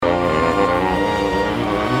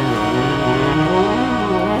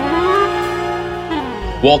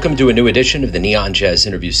Welcome to a new edition of the Neon Jazz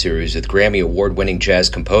interview series with Grammy Award-winning jazz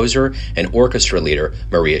composer and orchestra leader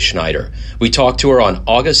Maria Schneider. We talked to her on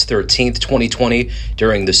August 13th, 2020,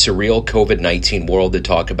 during the surreal COVID-19 world to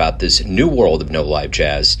talk about this new world of no live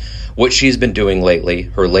jazz, what she's been doing lately,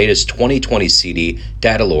 her latest 2020 CD,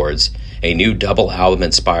 Data Lords, a new double album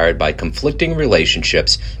inspired by conflicting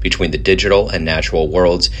relationships between the digital and natural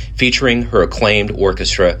worlds, featuring her acclaimed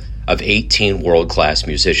orchestra of 18 world-class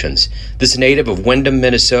musicians. This native of Windham,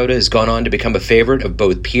 Minnesota, has gone on to become a favorite of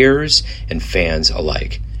both peers and fans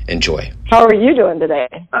alike. Enjoy. How are you doing today?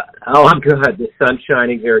 I'm good. The sun's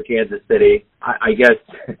shining here in Kansas City. I guess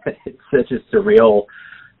it's such a surreal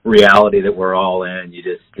reality that we're all in. You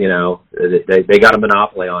just, they got a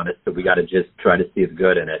monopoly on it, so we got to just try to see the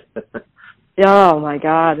good in it. Oh my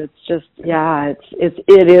God, it's just,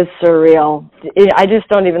 it is surreal. I just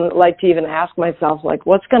don't even like to even ask myself, like,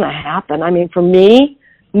 what's going to happen? I mean, for me,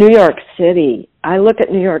 New York City, I look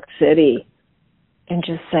at New York City and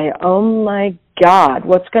just say, oh my God,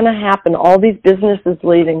 what's going to happen? All these businesses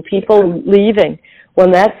leaving, people leaving,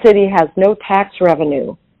 when that city has no tax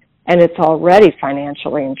revenue and it's already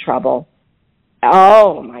financially in trouble.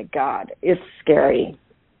 Oh my God, it's scary.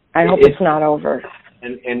 I hope it's not over.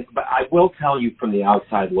 But I will tell you from the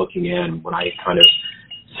outside looking in, when I kind of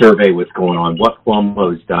survey what's going on, what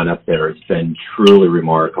Cuomo's done up there has been truly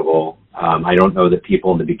remarkable. I don't know that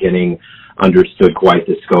people in the beginning understood quite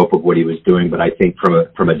the scope of what he was doing, but I think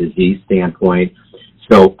from a disease standpoint.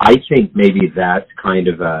 So I think maybe that's kind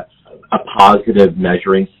of a positive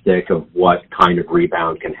measuring stick of what kind of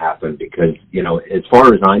rebound can happen because, as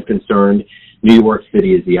far as I'm concerned, New York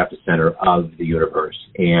City is the epicenter of the universe.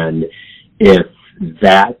 And if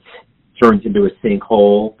that turns into a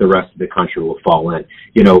sinkhole, the rest of the country will fall in.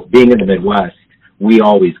 Being in the Midwest, we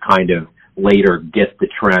always kind of later get the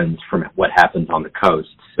trends from what happens on the coast.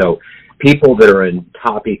 So people that are in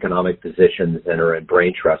top economic positions and are in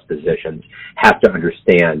brain trust positions have to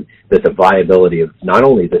understand that the viability of not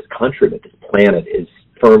only this country, but this planet is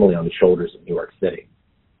firmly on the shoulders of New York City.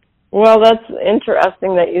 Well, that's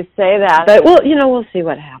interesting that you say that. But, we'll see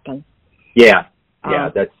what happens. Yeah,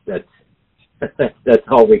 that's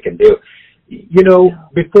all we can do.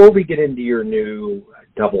 Before we get into your new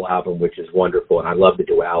double album, which is wonderful, and I love the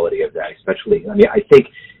duality of that, especially, I think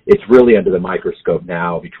it's really under the microscope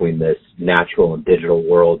now between this natural and digital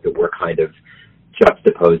world that we're kind of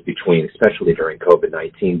juxtaposed between, especially during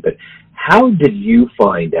COVID-19. But how did you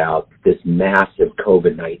find out this massive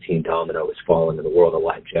COVID-19 domino was falling in the world of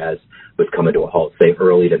live jazz was coming to a halt, say,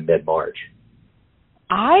 early to mid-March?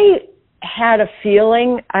 I had a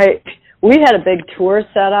feeling, we had a big tour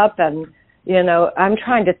set up, and, I'm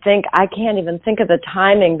trying to think. I can't even think of the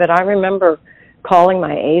timing, but I remember calling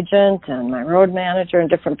my agent and my road manager and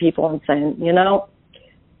different people and saying,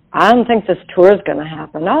 I don't think this tour is going to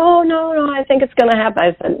happen. Oh, no, I think it's going to happen.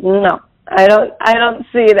 I said, no, I don't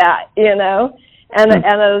see that, And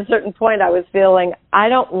at a certain point I was feeling, I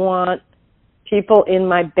don't want people in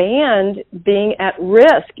my band being at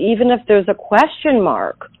risk, even if there's a question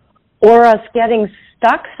mark, or us getting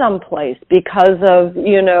stuck someplace because of,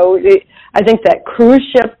 I think that cruise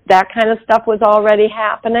ship, that kind of stuff was already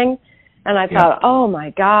happening. And I thought, oh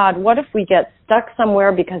my God, what if we get stuck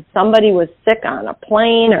somewhere because somebody was sick on a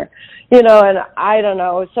plane or, and I don't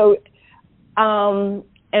know. So,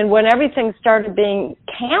 and when everything started being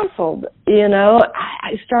canceled,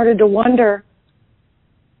 I started to wonder,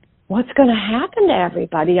 what's going to happen to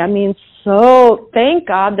everybody? So thank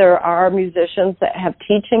God there are musicians that have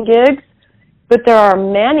teaching gigs, but there are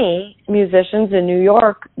many musicians in New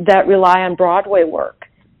York that rely on Broadway work.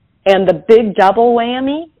 And the big double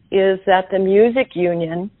whammy is that the music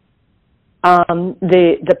union,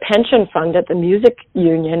 the pension fund at the music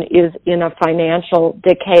union is in a financial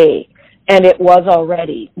decay. And it was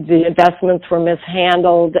already. The investments were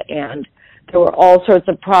mishandled and there were all sorts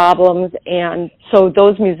of problems. And so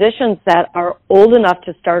those musicians that are old enough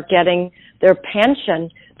to start getting their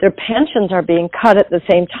pensions are being cut at the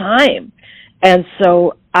same time. And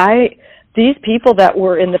so these people that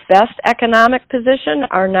were in the best economic position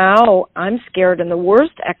are now, I'm scared, in the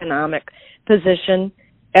worst economic position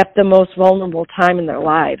at the most vulnerable time in their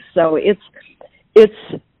lives. So it's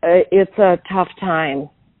a tough time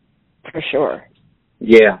for sure.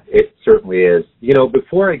 Yeah, it certainly is.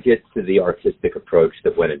 Before I get to the artistic approach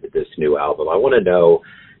that went into this new album, I want to know,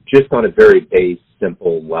 just on a very base,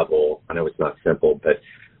 simple level, I know it's not simple, but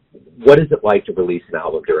what is it like to release an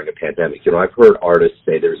album during a pandemic? I've heard artists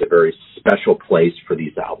say there's a very special place for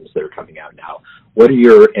these albums that are coming out now. What are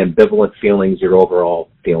your ambivalent feelings, your overall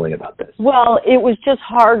feeling about this? Well, it was just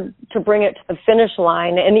hard to bring it to the finish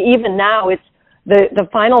line. And even now, the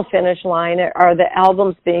final finish line are the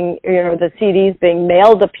albums being, the CDs being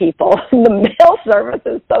mailed to people. The mail service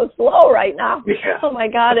is so slow right now. Yeah. Oh my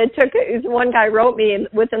God, one guy wrote me, and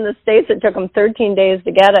within the States it took him 13 days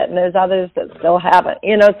to get it, and there's others that still haven't,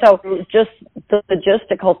 so just the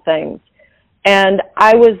logistical things. And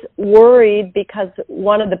I was worried because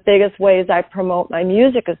one of the biggest ways I promote my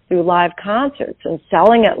music is through live concerts and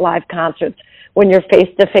selling at live concerts. When you're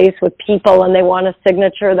face-to-face with people and they want a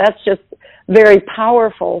signature, that's just very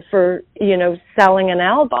powerful for, selling an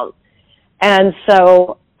album. And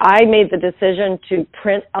so I made the decision to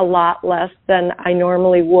print a lot less than I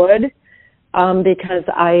normally would because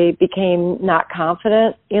I became not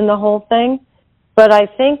confident in the whole thing. But I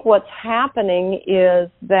think what's happening is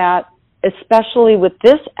that, especially with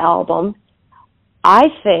this album, I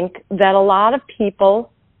think that a lot of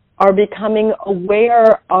people are becoming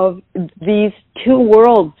aware of these two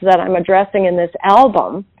worlds that I'm addressing in this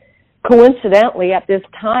album, coincidentally at this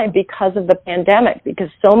time because of the pandemic, because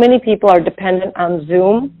so many people are dependent on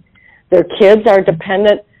Zoom. Their kids are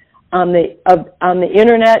dependent on the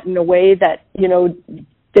internet in a way that,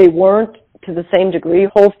 they weren't to the same degree.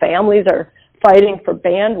 Whole families are fighting for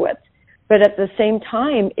bandwidth. But at the same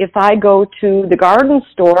time, if I go to the garden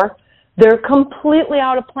store, they're completely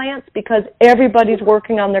out of plants because everybody's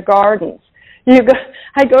working on their gardens.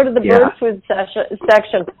 I go to the bird food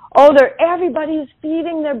section. Everybody's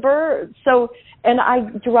feeding their birds. So, and I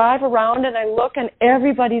drive around and I look, and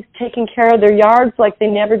everybody's taking care of their yards like they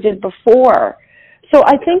never did before. So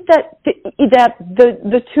I think that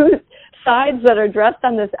the two sides that are addressed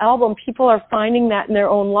on this album, people are finding that in their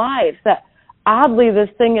own lives. That oddly, this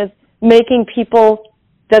thing is making people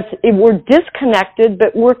we're disconnected,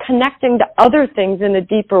 but we're connecting to other things in a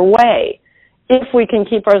deeper way if we can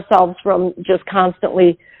keep ourselves from just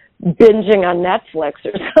constantly binging on Netflix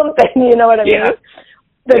or something, you know what I mean?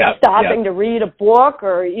 But stopping to read a book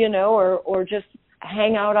or just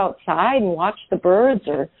hang out outside and watch the birds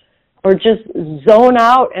or just zone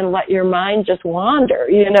out and let your mind just wander,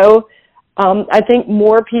 I think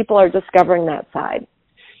more people are discovering that side.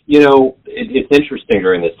 It's interesting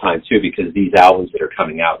during this time, too, because these albums that are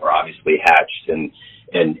coming out were obviously hatched and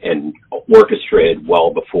orchestrated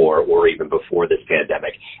well before or even before this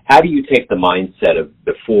pandemic. How do you take the mindset of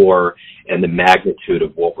before and the magnitude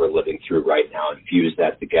of what we're living through right now and fuse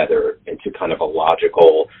that together into kind of a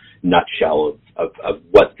logical nutshell of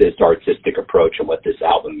what this artistic approach and what this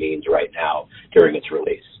album means right now during its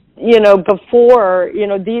release? Before,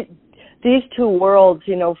 these two worlds,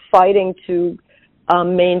 fighting to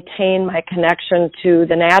maintain my connection to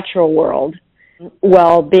the natural world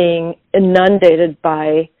while being inundated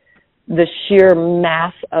by the sheer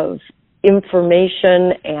mass of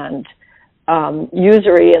information and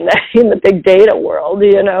usury in the big data world,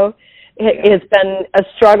 It's been a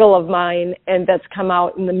struggle of mine, and that's come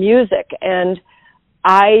out in the music. And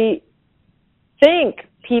I think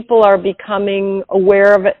people are becoming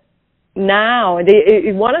aware of it now.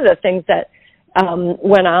 One of the things that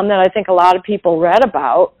went on that I think a lot of people read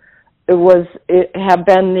about have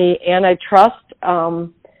been the antitrust,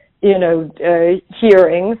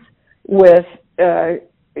 hearings with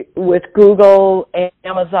Google,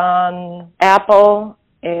 Amazon, Apple,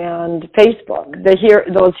 and Facebook.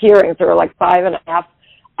 Those hearings are like 5.5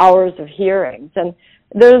 hours of hearings, and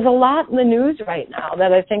there's a lot in the news right now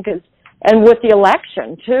that I think is, and with the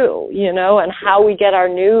election too, and how we get our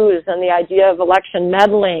news, and the idea of election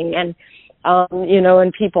meddling, and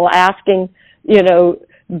and people asking,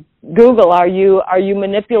 Google, are you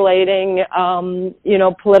manipulating,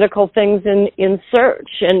 political things in search,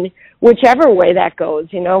 and whichever way that goes,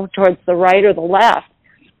 towards the right or the left.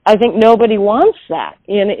 I think nobody wants that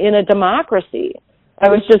in a democracy. I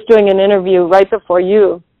was just doing an interview right before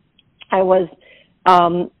you. I was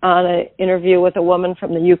on an interview with a woman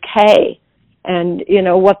from the UK, and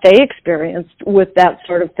what they experienced with that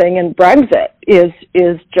sort of thing, and Brexit is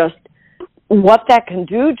just what that can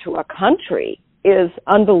do to a country is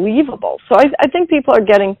unbelievable. So I think people are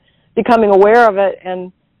becoming aware of it,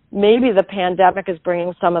 and maybe the pandemic is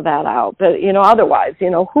bringing some of that out. But, otherwise,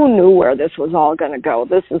 who knew where this was all going to go?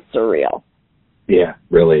 This is surreal. Yeah,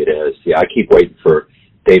 really it is. Yeah, I keep waiting for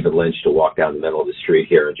David Lynch to walk down the middle of the street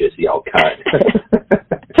here and just yell, cut.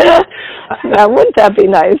 Wouldn't that be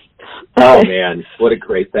nice? Oh, man, what a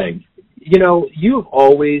great thing. You've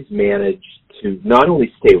always managed to not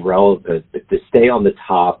only stay relevant, but to stay on the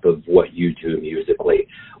top of what you do musically.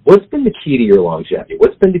 What's been the key to your longevity?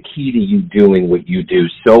 What's been the key to you doing what you do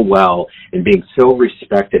so well and being so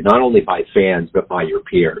respected, not only by fans, but by your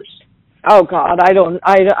peers? Oh, God, I don't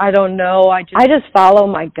know. I just follow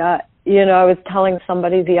my gut. I was telling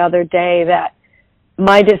somebody the other day that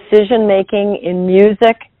my decision making in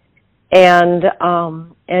music and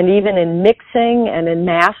even in mixing and in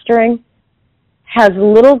mastering has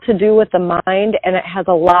little to do with the mind, and it has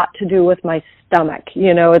a lot to do with my stomach.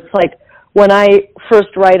 It's like when I first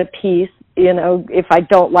write a piece, if I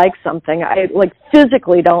don't like something, I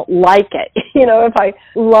physically don't like it. If I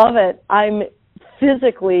love it, I'm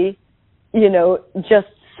physically, just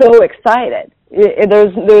so excited.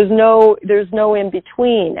 There's no in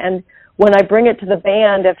between. And when I bring it to the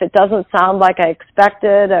band, if it doesn't sound like I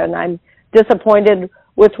expected and I'm disappointed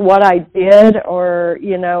with what I did, or,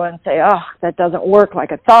 and say, oh, that doesn't work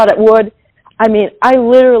like I thought it would, I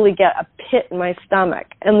literally get a pit in my stomach.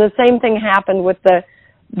 And the same thing happened with the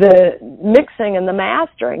mixing and the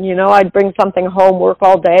mastering. I'd bring something home, work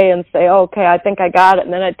all day, and say, oh, okay, I think I got it.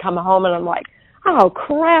 And then I'd come home and I'm like, oh,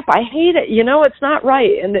 crap, I hate it. It's not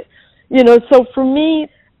right. And, so for me,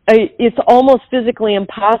 it's almost physically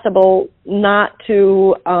impossible not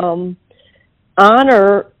to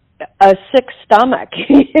honor a sick stomach.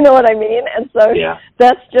 You know what I mean? And so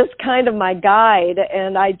That's just kind of my guide.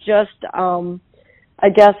 And I just, I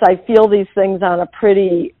guess I feel these things on a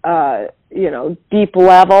pretty, deep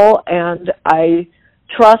level, and I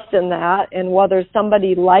trust in that. And whether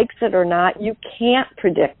somebody likes it or not, you can't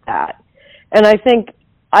predict that. And I think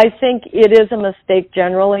it is a mistake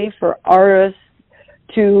generally for artists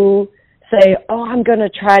to say, oh, I'm going to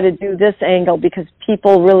try to do this angle because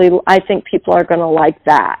I think people are going to like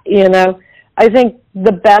that. I think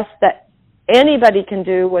the best that anybody can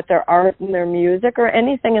do with their art and their music or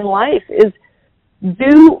anything in life is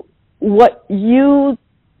do what you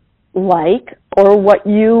like or what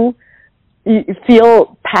you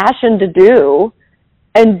feel passion to do,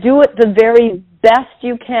 and do it the very best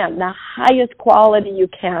you can, the highest quality you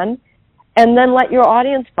can, and then let your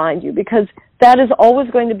audience find you, because that is always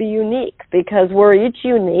going to be unique, because we're each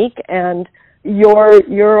unique, and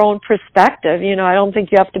your own perspective. I don't think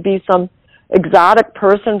you have to be some exotic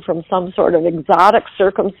person from some sort of exotic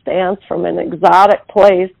circumstance from an exotic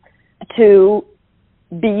place to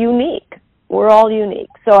be unique. We're all unique.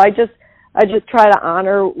 So I just try to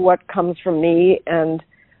honor what comes from me and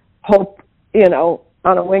hope,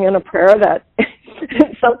 on a wing and a prayer that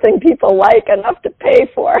it's something people like enough to pay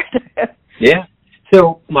for it. Yeah.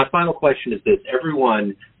 So my final question is this.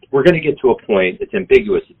 We're going to get to a point, it's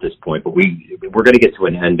ambiguous at this point, but we're going to get to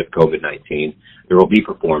an end of COVID-19. There will be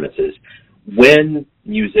performances. When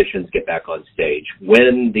musicians get back on stage,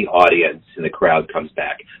 when the audience and the crowd comes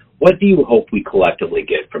back, what do you hope we collectively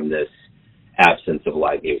get from this absence of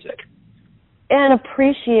live music? An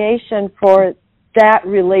appreciation for that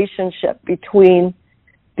relationship between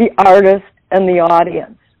the artist and the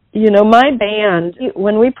audience. My band,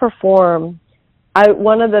 when we perform,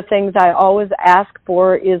 one of the things I always ask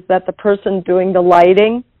for is that the person doing the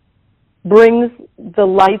lighting brings the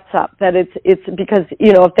lights up, that it's because,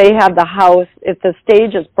 if they have the house, if the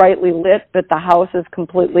stage is brightly lit, but the house is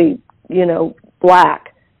completely,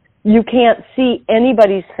 black, you can't see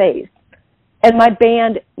anybody's face. And my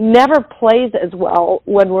band never plays as well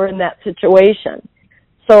when we're in that situation.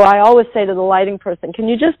 So I always say to the lighting person, can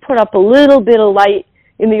you just put up a little bit of light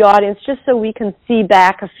in the audience just so we can see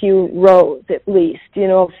back a few rows at least,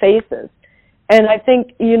 faces. And I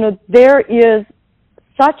think, there is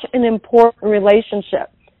such an important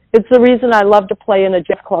relationship. It's the reason I love to play in a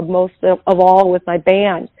jazz club most of all with my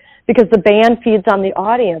band, because the band feeds on the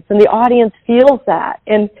audience, and the audience feels that,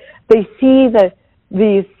 and they see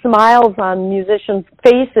the smiles on musicians'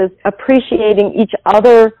 faces appreciating each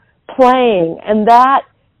other playing, and that,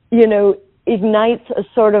 ignites a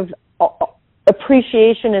sort of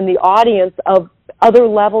appreciation in the audience of other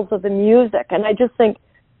levels of the music. And I just think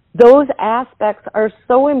those aspects are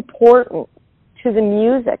so important to the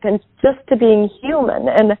music and just to being human.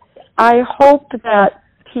 And I hope that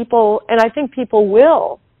people, and I think people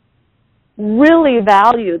will, really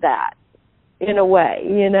value that in a way,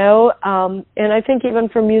 and I think even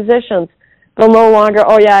for musicians, they'll no longer,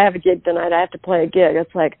 oh yeah, I have a gig tonight, I have to play a gig.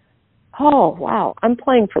 It's like, oh wow, I'm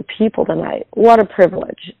playing for people tonight. What a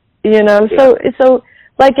privilege, Yeah. So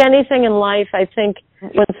like anything in life, I think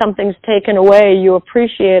when something's taken away, you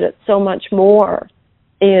appreciate it so much more,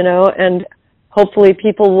 and hopefully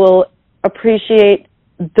people will appreciate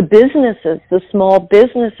the businesses, the small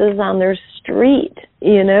businesses on their street,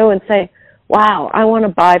 and say, wow, I want to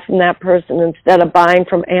buy from that person instead of buying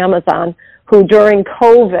from Amazon, who during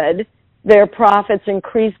COVID, their profits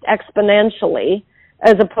increased exponentially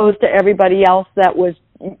as opposed to everybody else that was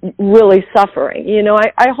really suffering.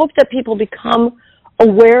 I hope that people become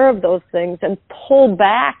aware of those things and pull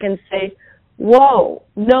back and say, whoa,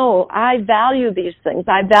 no, I value these things.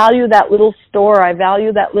 I value that little store. I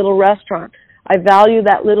value that little restaurant. I value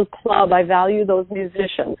that little club. I value those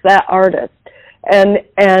musicians, that artist. And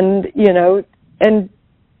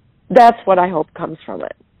that's what I hope comes from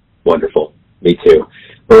it. Wonderful. Me too.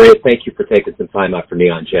 Maria, thank you for taking some time out for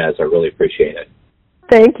Neon Jazz. I really appreciate it.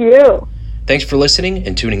 Thank you. Thanks for listening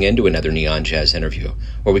and tuning in to another Neon Jazz interview,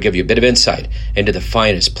 where we give you a bit of insight into the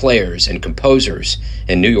finest players and composers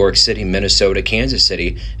in New York City, Minnesota, Kansas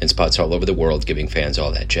City, and spots all over the world, giving fans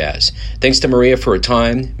all that jazz. Thanks to Maria for her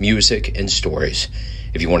time, music, and stories.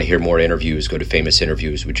 If you want to hear more interviews, go to Famous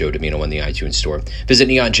Interviews with Joe Domino on the iTunes Store. Visit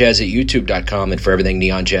neonjazz at youtube.com, and for everything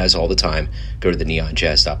Neon Jazz all the time, go to the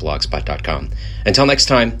neonjazz.blogspot.com. Until next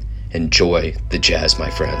time, enjoy the jazz, my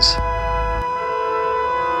friends.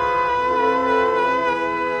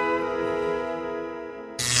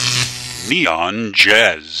 Neon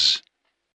Jazz.